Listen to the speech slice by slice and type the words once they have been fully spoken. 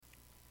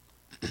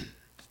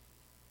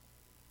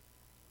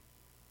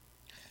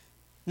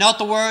Now let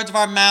the words of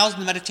our mouths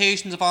and the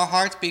meditations of our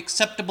hearts be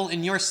acceptable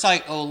in your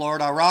sight, O Lord,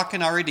 our rock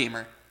and our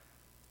Redeemer.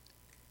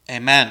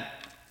 Amen.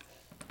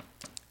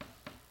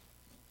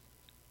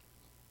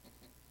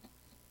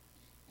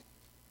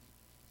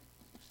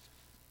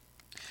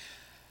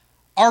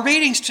 Our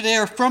readings today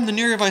are from the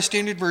New Revised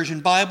Standard Version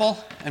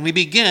Bible, and we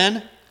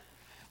begin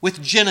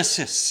with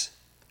Genesis,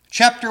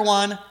 chapter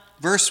 1,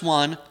 verse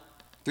 1,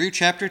 through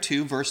chapter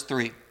 2, verse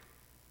 3.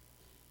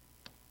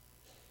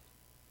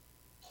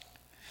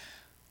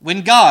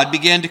 When God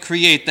began to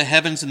create the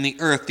heavens and the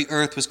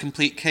earth was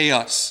complete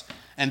chaos,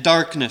 and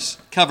darkness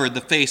covered the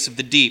face of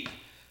the deep,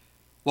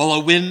 while a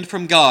wind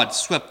from God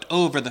swept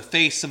over the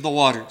face of the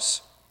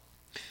waters.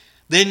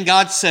 Then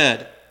God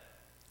said,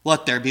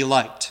 "Let there be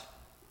light."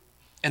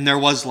 And there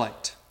was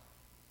light.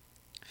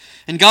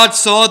 And God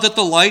saw that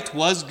the light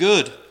was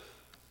good.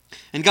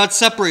 And God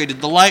separated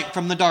the light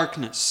from the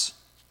darkness.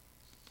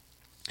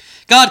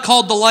 God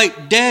called the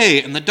light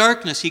day, and the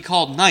darkness he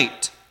called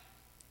night.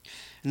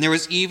 And there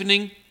was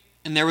evening,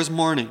 and there was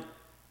morning,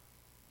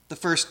 the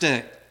first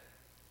day.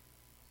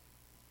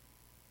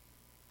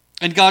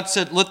 And God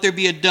said, "Let there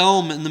be a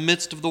dome in the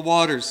midst of the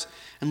waters,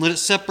 and let it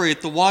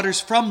separate the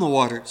waters from the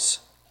waters."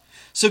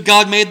 So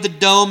God made the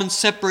dome and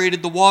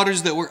separated the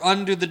waters that were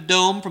under the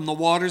dome from the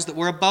waters that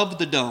were above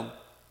the dome.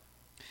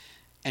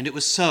 And it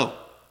was so.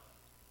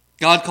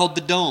 God called the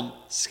dome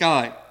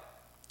sky.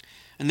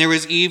 And there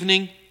was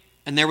evening,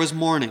 and there was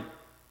morning,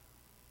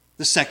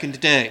 the second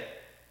day.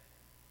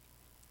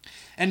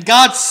 And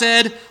God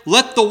said,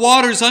 "Let the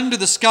waters under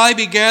the sky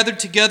be gathered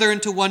together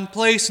into one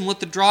place, and let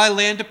the dry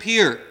land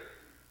appear."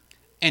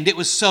 And it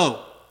was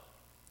so.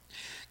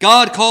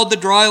 God called the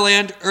dry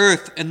land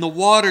earth, and the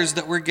waters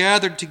that were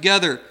gathered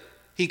together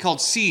he called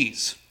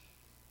seas.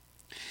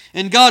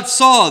 And God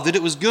saw that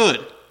it was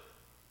good.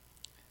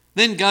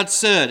 Then God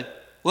said,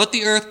 "Let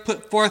the earth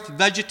put forth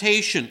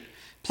vegetation,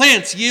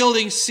 plants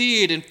yielding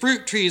seed, and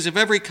fruit trees of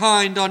every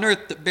kind on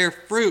earth that bear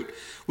fruit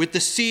with the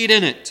seed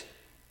in it."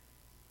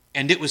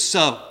 And it was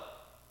so.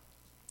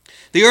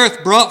 The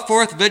earth brought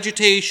forth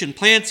vegetation,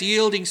 plants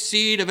yielding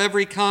seed of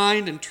every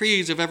kind, and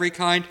trees of every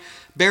kind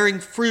bearing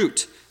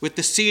fruit with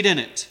the seed in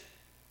it.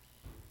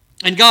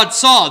 And God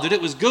saw that it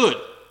was good.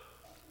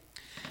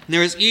 And there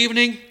was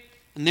evening,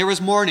 and there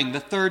was morning, the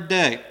third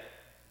day.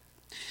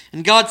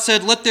 And God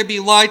said, "Let there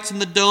be lights in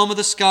the dome of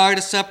the sky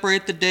to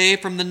separate the day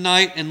from the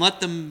night, and let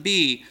them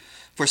be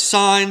for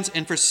signs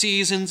and for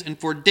seasons and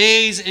for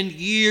days and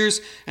years,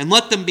 and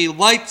let them be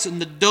lights in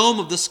the dome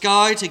of the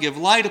sky to give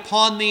light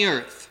upon the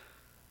earth."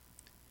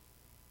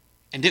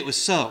 And it was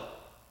so.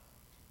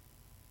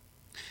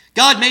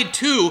 God made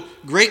two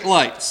great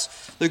lights,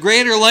 the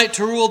greater light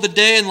to rule the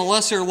day and the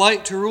lesser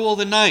light to rule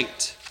the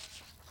night,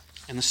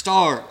 and the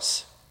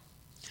stars.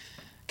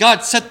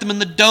 God set them in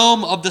the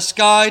dome of the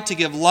sky to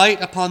give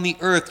light upon the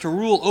earth, to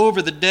rule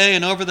over the day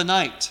and over the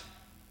night,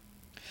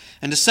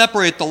 and to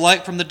separate the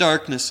light from the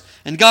darkness.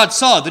 And God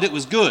saw that it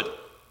was good.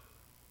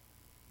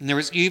 And there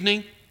was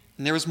evening,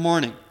 and there was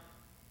morning,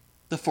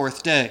 the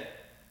fourth day.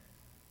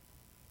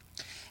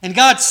 And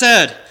God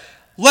said,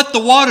 "Let the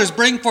waters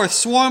bring forth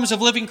swarms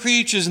of living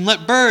creatures, and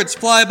let birds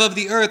fly above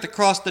the earth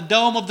across the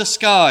dome of the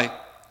sky."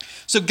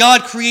 So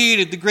God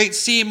created the great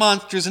sea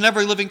monsters and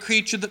every living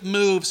creature that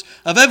moves,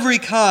 of every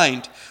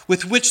kind,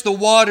 with which the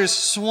waters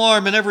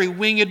swarm, and every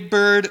winged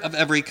bird of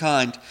every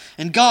kind.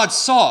 And God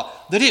saw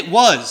that it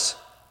was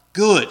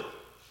good.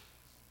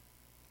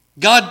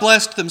 God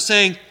blessed them,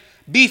 saying,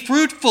 "Be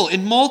fruitful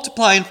and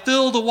multiply, and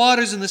fill the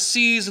waters and the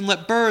seas, and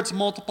let birds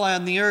multiply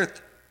on the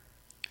earth."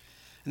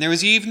 And there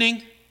was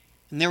evening,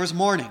 and there was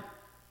morning,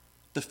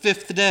 the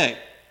fifth day.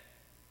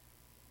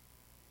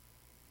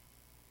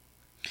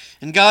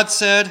 And God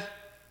said,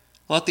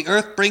 "Let the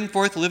earth bring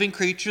forth living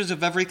creatures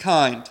of every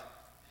kind,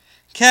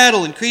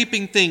 cattle and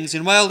creeping things,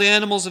 and wild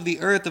animals of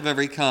the earth of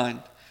every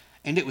kind."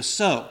 And it was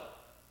so.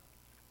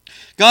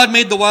 God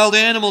made the wild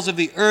animals of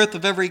the earth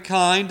of every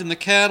kind, and the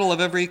cattle of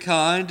every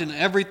kind, and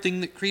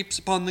everything that creeps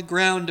upon the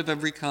ground of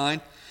every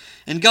kind.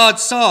 And God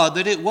saw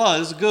that it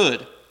was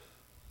good.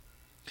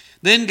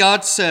 Then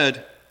God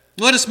said,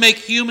 "Let us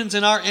make humans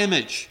in our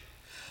image,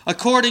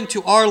 according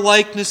to our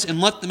likeness,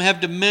 and let them have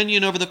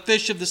dominion over the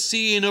fish of the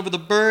sea, and over the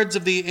birds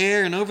of the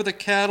air, and over the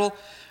cattle,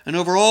 and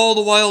over all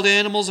the wild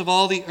animals of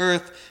all the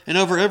earth, and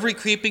over every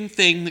creeping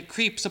thing that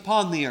creeps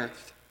upon the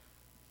earth."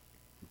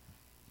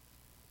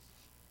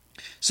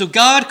 So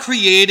God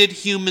created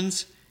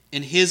humans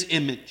in his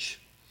image.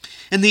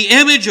 In the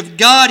image of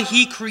God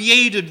he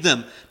created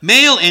them.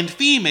 Male and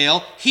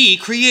female he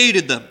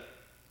created them.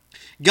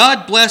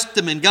 God blessed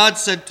them, and God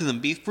said to them,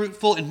 "Be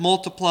fruitful and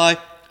multiply,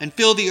 and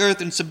fill the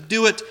earth and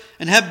subdue it,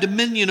 and have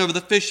dominion over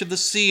the fish of the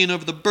sea, and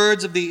over the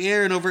birds of the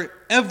air, and over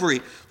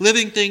every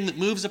living thing that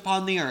moves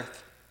upon the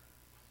earth."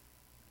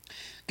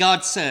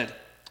 God said,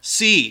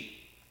 "See,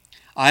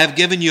 I have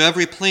given you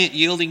every plant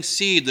yielding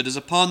seed that is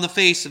upon the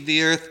face of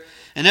the earth,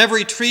 and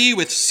every tree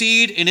with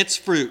seed in its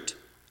fruit.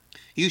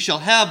 You shall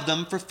have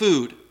them for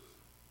food.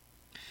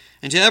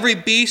 And to every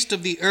beast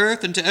of the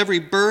earth, and to every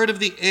bird of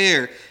the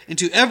air, and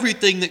to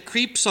everything that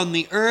creeps on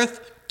the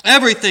earth,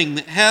 Everything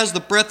that has the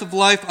breath of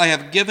life I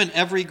have given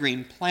every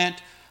green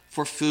plant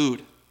for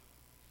food.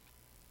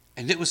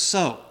 And it was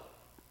so.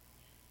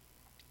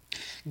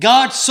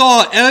 God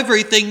saw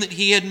everything that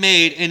he had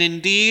made, and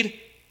indeed,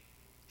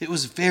 it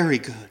was very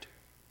good.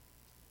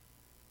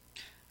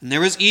 And there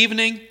was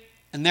evening,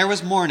 and there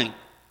was morning,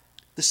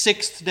 the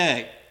sixth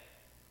day.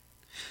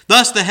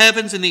 Thus the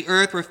heavens and the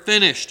earth were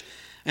finished,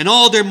 and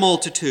all their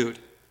multitude.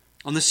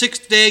 On the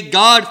sixth day,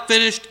 God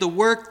finished the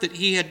work that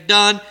he had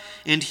done,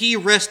 and he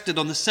rested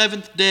on the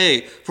seventh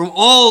day from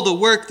all the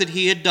work that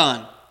he had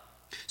done.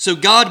 So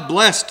God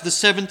blessed the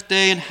seventh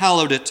day and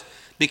hallowed it,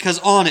 because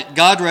on it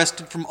God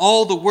rested from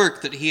all the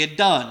work that he had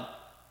done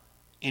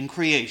in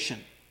creation.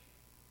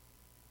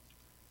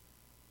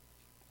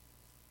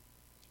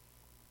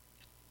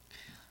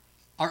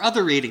 Our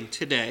other reading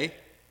today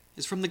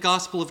is from the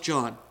Gospel of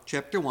John,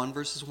 chapter 1,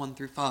 verses 1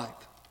 through 5.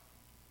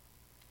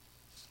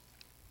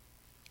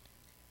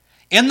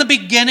 In the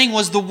beginning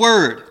was the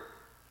Word,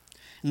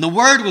 and the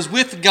Word was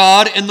with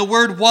God, and the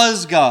Word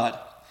was God.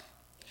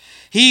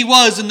 He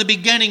was in the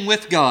beginning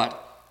with God.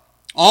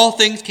 All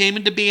things came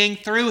into being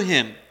through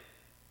him,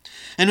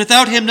 and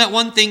without him not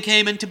one thing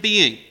came into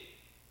being.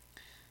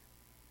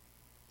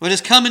 What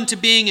has come into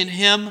being in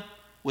him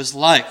was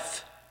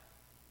life,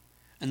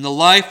 and the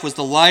life was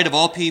the light of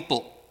all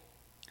people.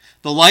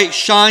 The light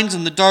shines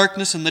in the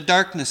darkness, and the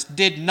darkness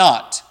did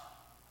not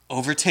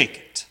overtake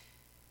it.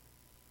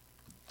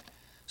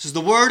 This is the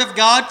word of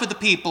God for the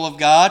people of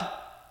God.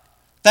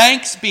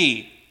 Thanks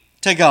be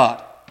to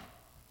God.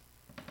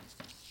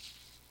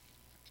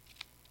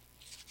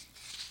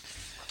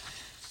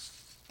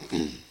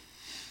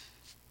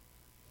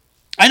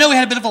 I know we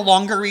had a bit of a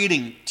longer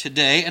reading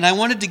today, and I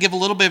wanted to give a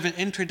little bit of an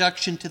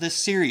introduction to this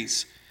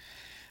series,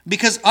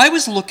 because I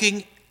was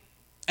looking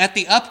at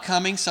the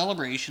upcoming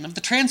celebration of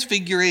the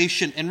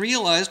Transfiguration and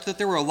realized that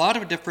there were a lot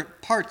of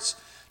different parts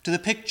to the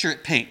picture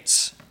it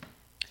paints.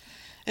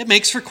 It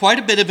makes for quite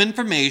a bit of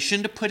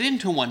information to put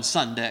into one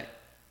Sunday.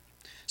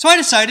 So I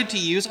decided to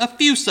use a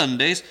few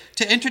Sundays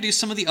to introduce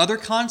some of the other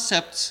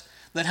concepts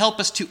that help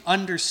us to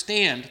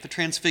understand the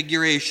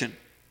Transfiguration.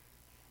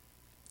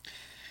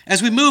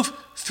 As we move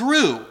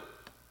through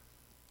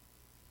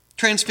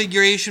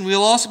Transfiguration, we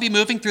will also be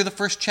moving through the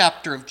first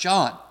chapter of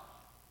John.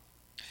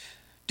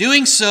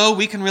 Doing so,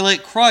 we can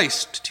relate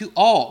Christ to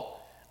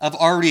all of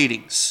our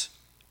readings.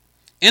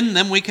 In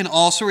them, we can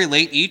also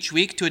relate each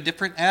week to a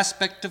different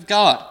aspect of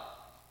God.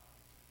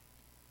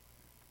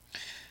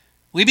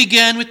 We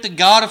begin with the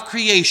God of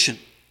creation.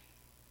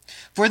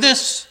 For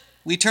this,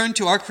 we turn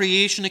to our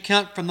creation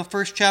account from the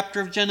first chapter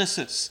of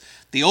Genesis,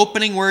 the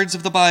opening words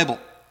of the Bible.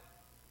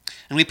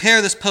 And we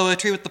pair this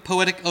poetry with the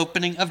poetic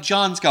opening of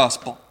John's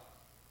Gospel.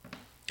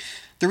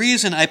 The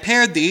reason I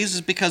paired these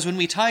is because when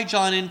we tie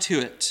John into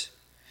it,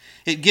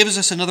 it gives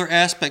us another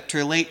aspect to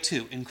relate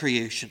to in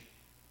creation.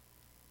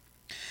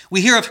 We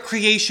hear of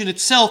creation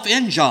itself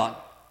in John.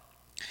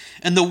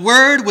 And the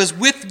Word was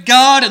with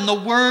God, and the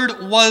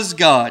Word was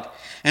God.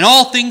 And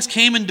all things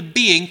came into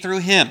being through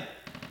him.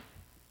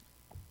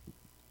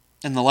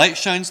 And the light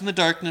shines in the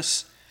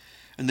darkness,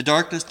 and the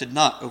darkness did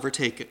not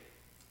overtake it.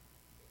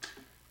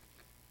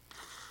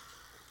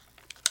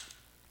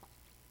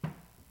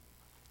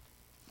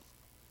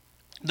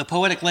 The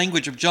poetic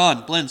language of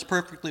John blends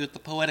perfectly with the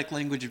poetic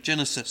language of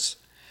Genesis,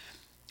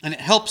 and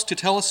it helps to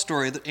tell a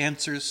story that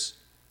answers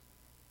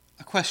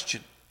a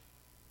question.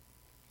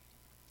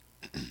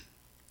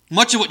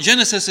 Much of what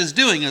Genesis is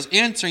doing is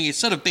answering a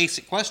set of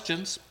basic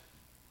questions.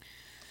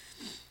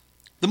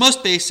 The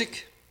most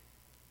basic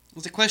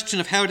is the question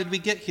of how did we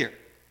get here?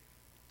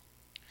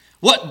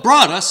 What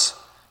brought us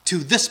to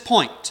this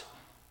point?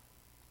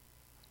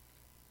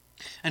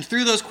 And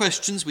through those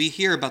questions, we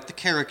hear about the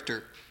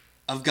character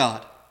of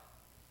God.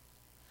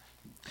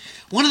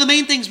 One of the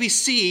main things we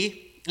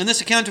see in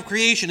this account of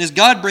creation is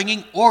God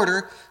bringing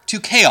order to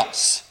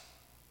chaos.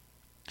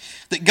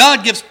 That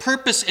God gives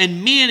purpose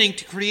and meaning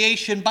to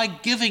creation by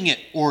giving it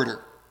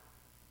order.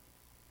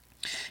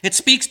 It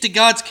speaks to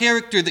God's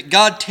character that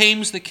God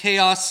tames the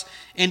chaos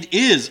and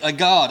is a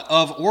God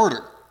of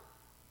order.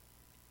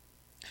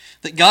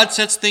 That God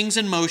sets things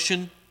in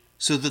motion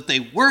so that they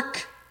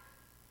work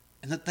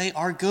and that they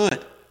are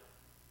good.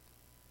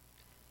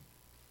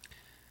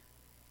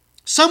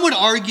 Some would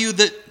argue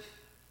that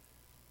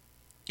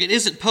it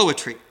isn't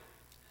poetry,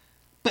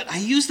 but I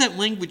use that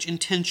language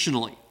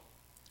intentionally.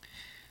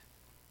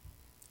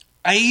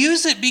 I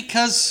use it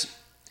because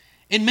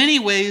in many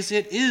ways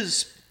it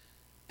is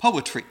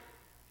poetry.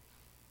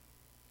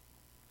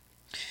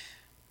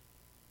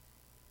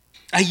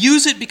 I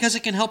use it because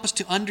it can help us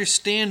to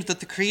understand that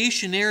the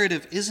creation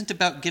narrative isn't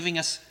about giving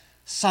us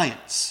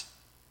science.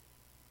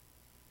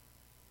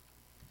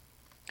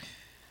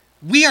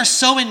 We are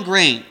so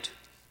ingrained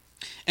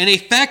in a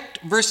fact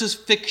versus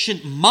fiction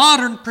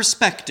modern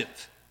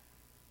perspective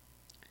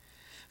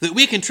that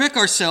we can trick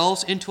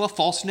ourselves into a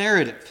false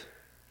narrative.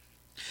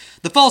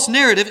 The false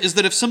narrative is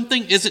that if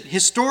something isn't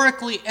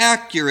historically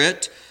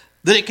accurate,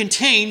 that it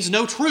contains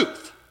no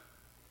truth,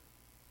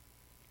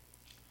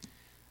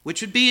 which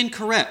would be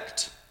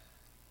incorrect.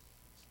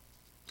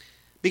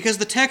 because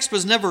the text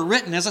was never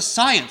written as a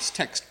science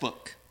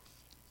textbook.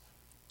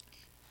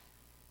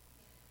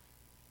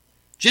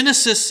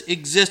 Genesis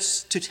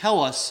exists to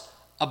tell us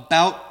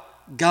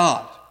about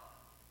God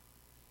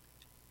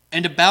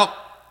and about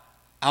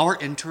our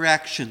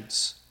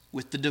interactions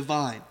with the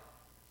divine.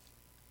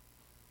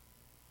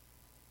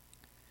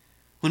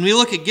 When we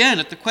look again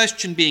at the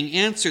question being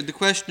answered, the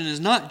question is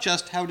not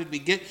just how did we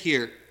get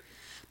here,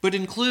 but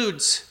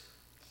includes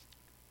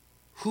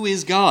who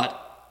is God?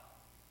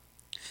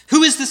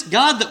 Who is this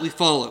God that we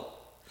follow?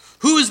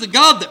 Who is the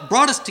God that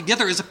brought us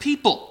together as a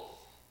people?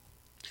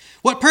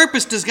 What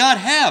purpose does God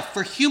have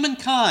for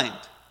humankind?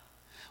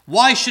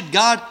 Why should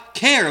God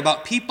care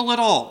about people at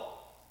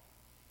all?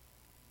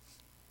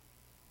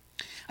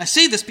 I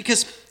say this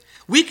because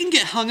we can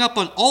get hung up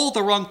on all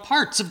the wrong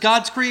parts of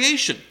God's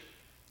creation.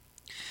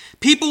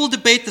 People will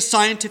debate the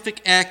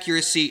scientific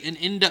accuracy and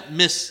end up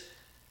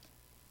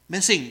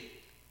missing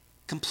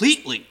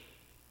completely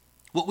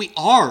what we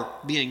are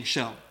being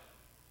shown.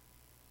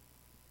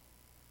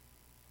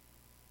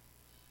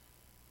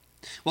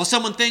 While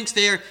someone thinks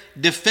they are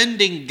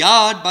defending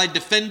God by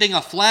defending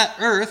a flat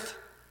earth,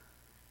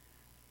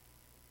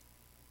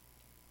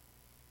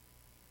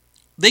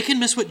 they can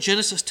miss what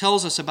Genesis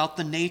tells us about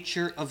the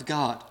nature of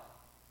God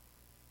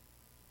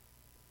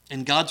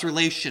and God's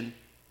relation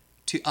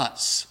to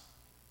us.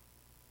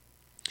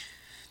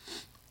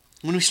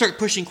 When we start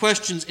pushing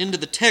questions into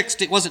the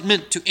text it wasn't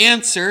meant to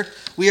answer,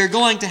 we are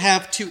going to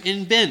have to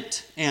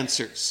invent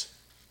answers.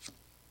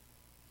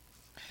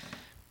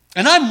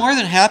 And I'm more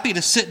than happy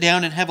to sit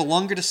down and have a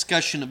longer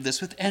discussion of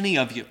this with any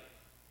of you.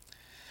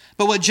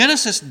 But what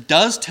Genesis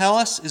does tell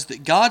us is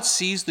that God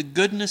sees the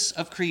goodness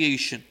of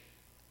creation,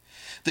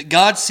 that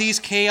God sees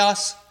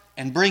chaos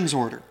and brings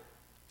order,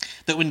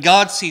 that when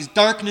God sees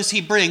darkness,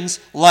 he brings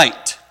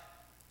light.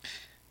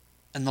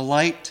 And the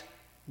light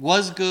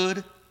was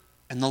good,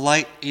 and the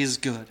light is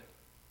good.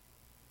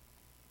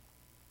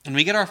 And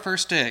we get our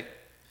first day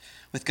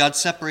with God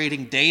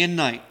separating day and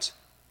night.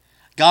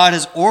 God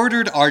has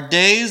ordered our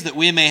days that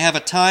we may have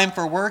a time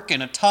for work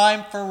and a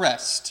time for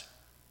rest.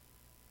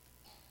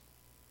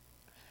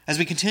 As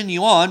we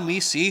continue on,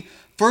 we see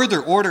further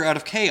order out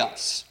of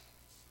chaos.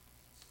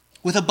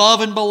 With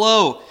above and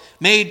below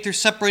made through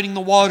separating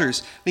the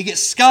waters, we get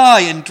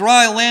sky and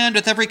dry land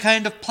with every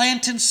kind of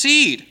plant and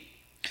seed.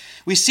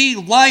 We see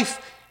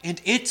life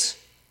and it's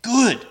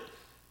good.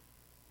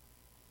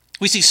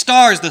 We see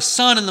stars, the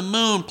sun and the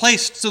moon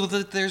placed so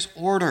that there's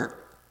order,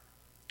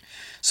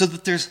 so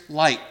that there's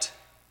light.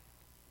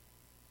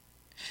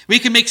 We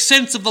can make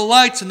sense of the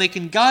lights and they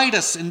can guide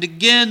us, and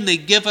again they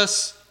give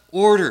us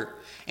order,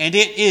 and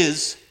it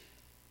is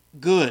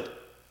good.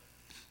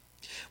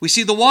 We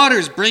see the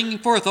waters bringing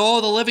forth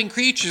all the living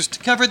creatures to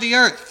cover the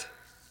earth.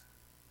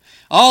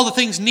 All the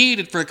things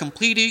needed for a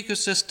complete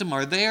ecosystem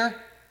are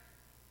there,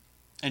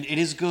 and it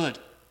is good.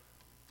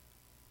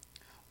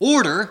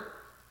 Order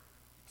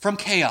from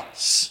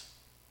chaos.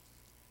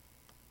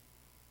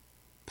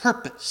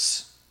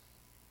 Purpose.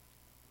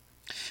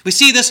 We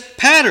see this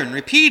pattern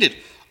repeated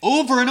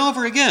over and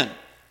over again.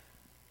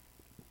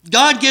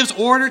 God gives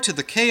order to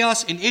the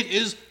chaos, and it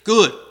is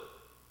good.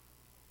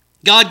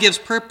 God gives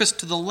purpose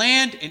to the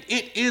land, and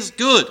it is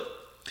good.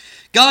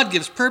 God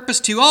gives purpose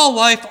to all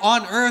life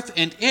on earth,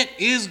 and it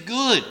is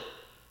good.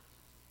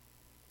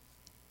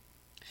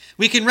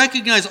 We can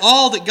recognize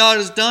all that God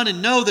has done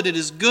and know that it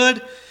is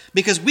good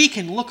because we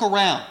can look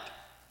around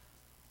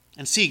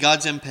and see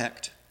God's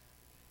impact.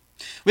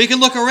 We can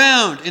look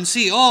around and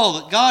see all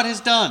that God has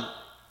done.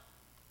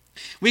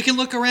 We can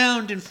look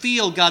around and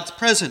feel God's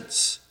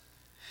presence.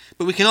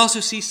 But we can also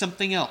see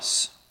something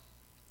else.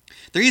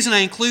 The reason I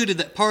included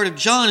that part of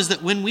John is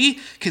that when we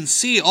can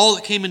see all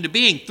that came into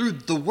being through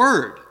the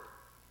Word,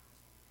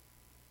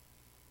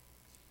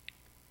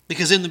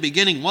 because in the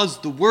beginning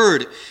was the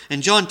Word,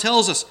 and John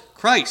tells us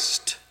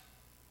Christ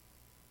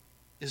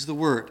is the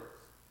Word.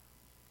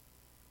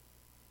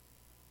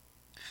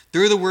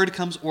 Through the Word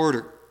comes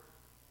order.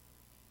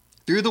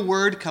 Through the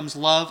Word comes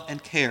love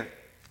and care.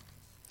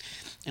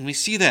 And we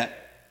see that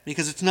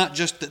because it's not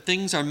just that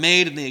things are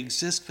made and they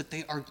exist, but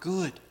they are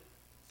good.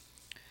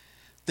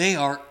 They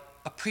are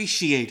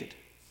appreciated.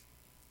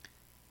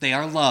 They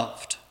are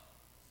loved.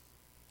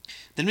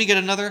 Then we get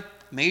another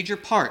major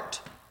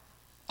part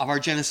of our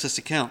Genesis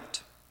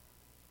account.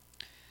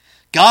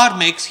 God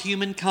makes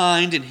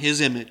humankind in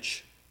his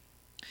image.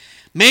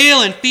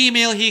 Male and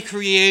female he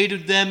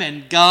created them,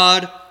 and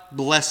God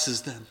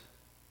blesses them.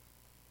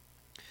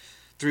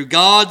 Through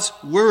God's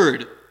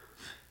Word,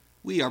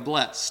 we are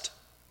blessed.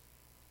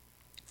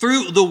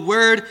 Through the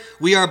Word,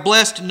 we are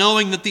blessed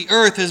knowing that the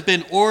earth has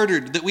been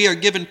ordered, that we are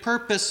given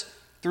purpose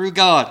through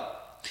God.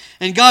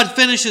 And God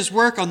finishes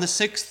work on the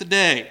sixth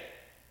day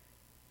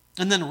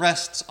and then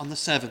rests on the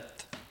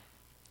seventh.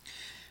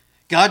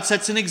 God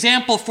sets an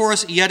example for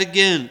us yet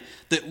again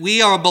that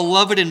we are a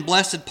beloved and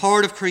blessed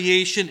part of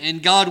creation,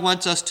 and God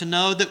wants us to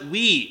know that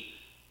we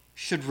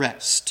should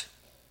rest.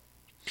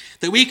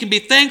 That we can be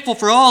thankful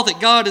for all that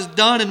God has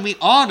done, and we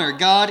honor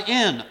God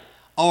in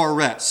our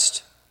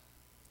rest.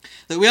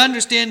 That we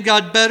understand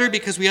God better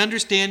because we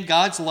understand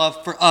God's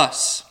love for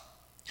us.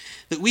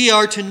 That we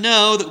are to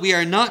know that we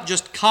are not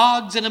just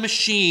cogs in a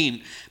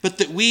machine, but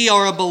that we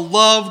are a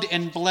beloved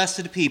and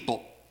blessed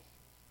people.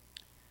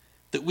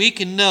 That we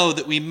can know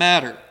that we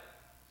matter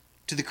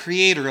to the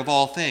Creator of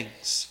all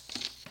things.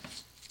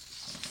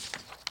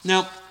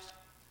 Now,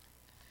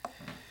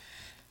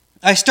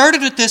 I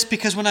started with this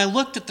because when I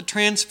looked at the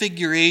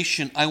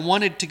Transfiguration, I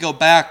wanted to go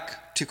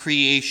back to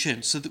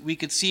creation so that we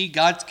could see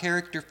God's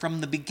character from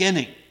the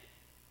beginning.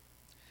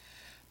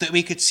 That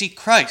we could see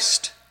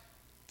Christ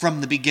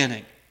from the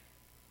beginning.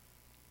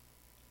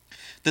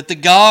 That the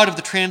God of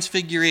the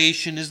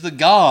Transfiguration is the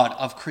God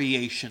of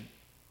creation.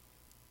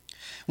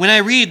 When I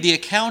read the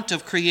account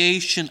of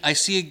creation, I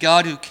see a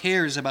God who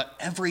cares about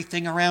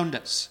everything around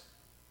us.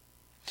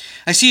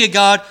 I see a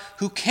God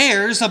who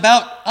cares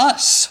about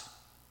us.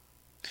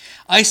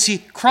 I see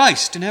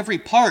Christ in every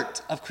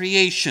part of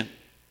creation.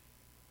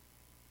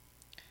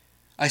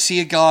 I see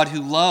a God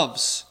who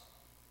loves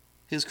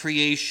his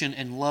creation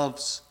and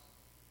loves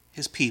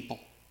his people.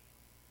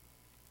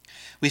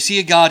 We see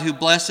a God who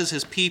blesses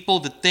his people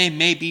that they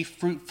may be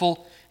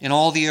fruitful in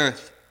all the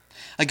earth.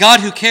 A God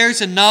who cares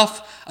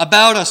enough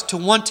about us to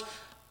want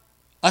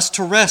us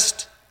to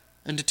rest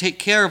and to take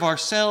care of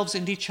ourselves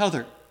and each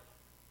other.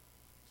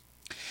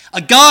 A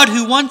God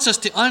who wants us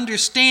to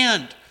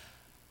understand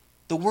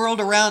the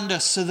world around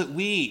us so that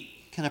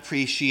we can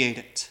appreciate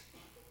it,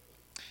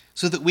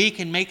 so that we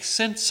can make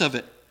sense of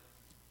it,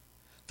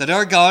 that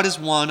our God is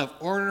one of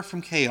order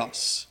from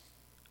chaos,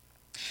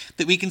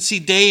 that we can see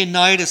day and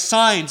night as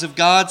signs of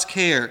God's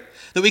care,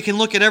 that we can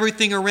look at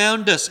everything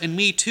around us and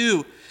we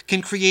too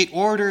can create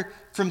order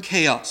from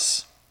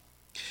chaos,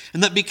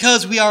 and that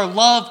because we are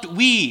loved,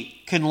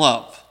 we can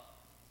love,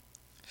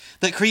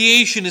 that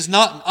creation is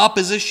not in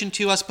opposition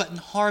to us but in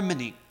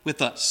harmony with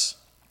us.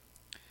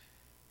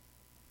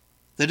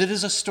 That it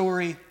is a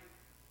story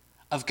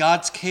of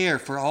God's care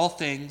for all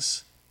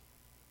things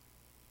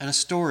and a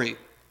story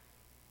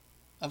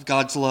of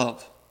God's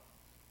love.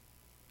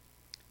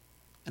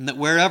 And that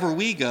wherever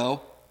we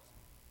go,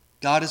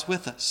 God is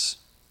with us.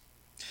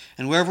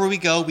 And wherever we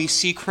go, we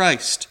see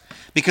Christ,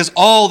 because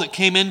all that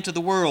came into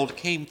the world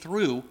came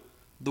through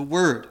the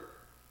Word.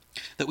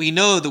 That we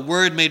know the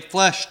Word made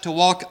flesh to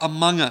walk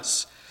among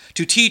us,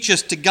 to teach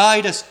us, to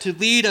guide us, to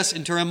lead us,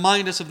 and to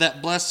remind us of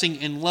that blessing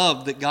and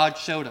love that God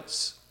showed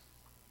us.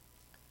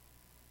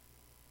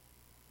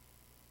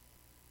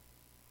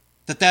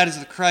 That is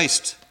the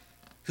Christ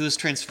who is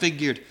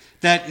transfigured.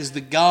 That is the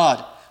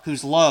God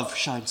whose love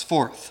shines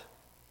forth.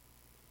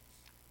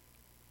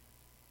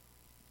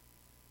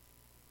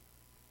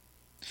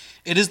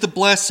 It is the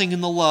blessing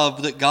and the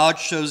love that God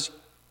shows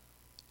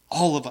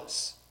all of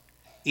us,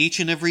 each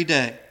and every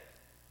day.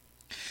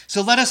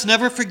 So let us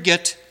never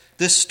forget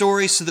this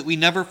story so that we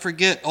never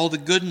forget all the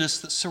goodness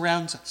that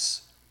surrounds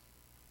us.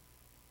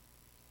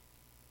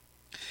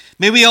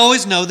 May we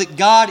always know that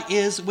God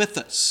is with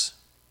us.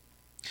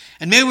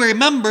 And may we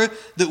remember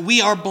that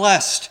we are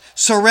blessed,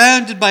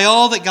 surrounded by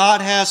all that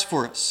God has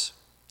for us.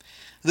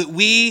 That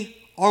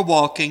we are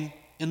walking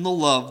in the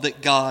love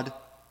that God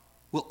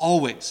will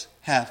always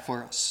have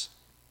for us.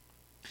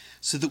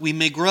 So that we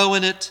may grow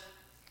in it,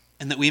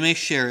 and that we may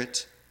share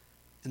it,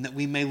 and that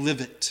we may live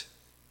it,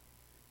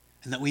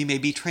 and that we may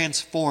be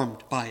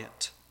transformed by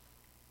it.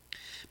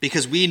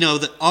 Because we know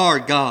that our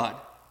God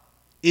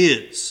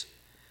is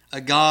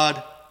a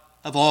God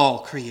of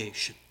all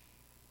creation.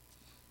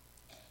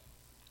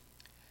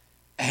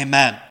 Amen.